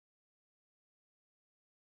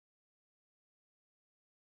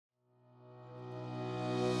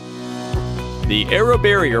The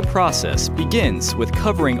AeroBarrier process begins with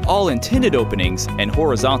covering all intended openings and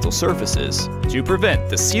horizontal surfaces to prevent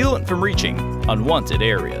the sealant from reaching unwanted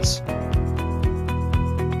areas.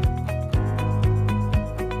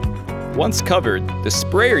 Once covered, the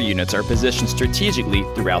sprayer units are positioned strategically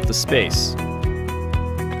throughout the space.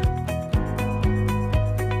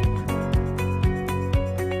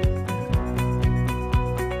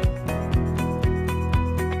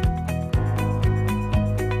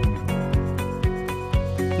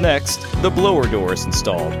 Next, the blower door is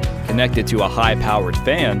installed, connected to a high-powered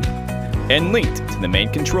fan, and linked to the main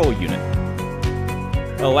control unit.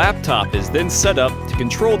 A laptop is then set up to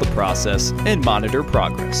control the process and monitor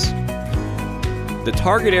progress. The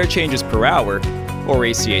target air changes per hour, or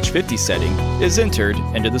ACH 50 setting, is entered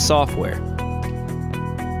into the software.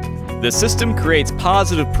 The system creates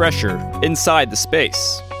positive pressure inside the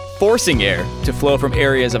space, forcing air to flow from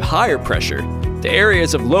areas of higher pressure to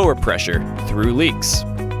areas of lower pressure through leaks.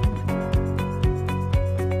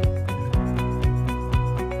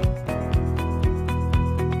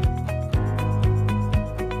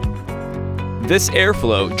 This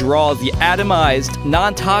airflow draws the atomized,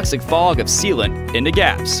 non-toxic fog of sealant into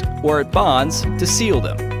gaps, where it bonds to seal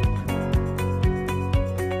them.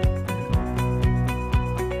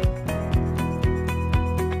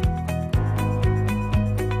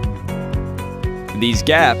 These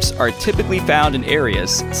gaps are typically found in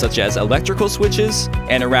areas such as electrical switches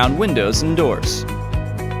and around windows and doors.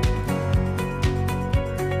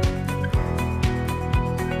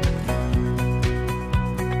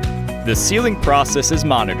 The sealing process is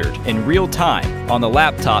monitored in real time on the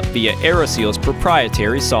laptop via Aeroseal's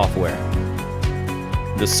proprietary software.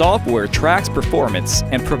 The software tracks performance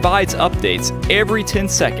and provides updates every 10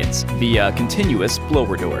 seconds via a continuous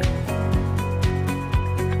blower door.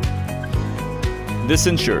 This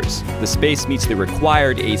ensures the space meets the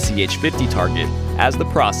required ACH 50 target as the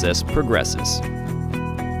process progresses.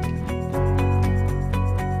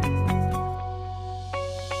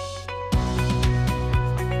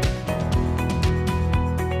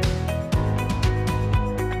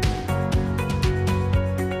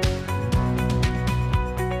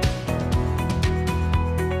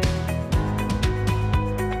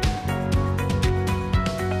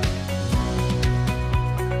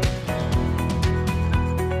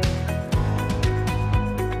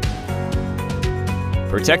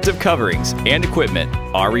 Protective coverings and equipment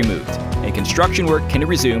are removed, and construction work can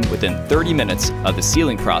resume within 30 minutes of the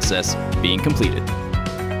sealing process being completed.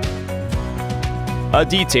 A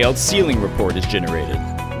detailed sealing report is generated,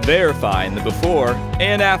 verifying the before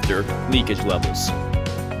and after leakage levels.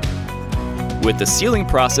 With the sealing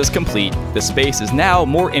process complete, the space is now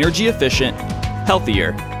more energy efficient,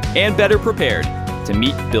 healthier, and better prepared to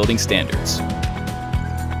meet building standards.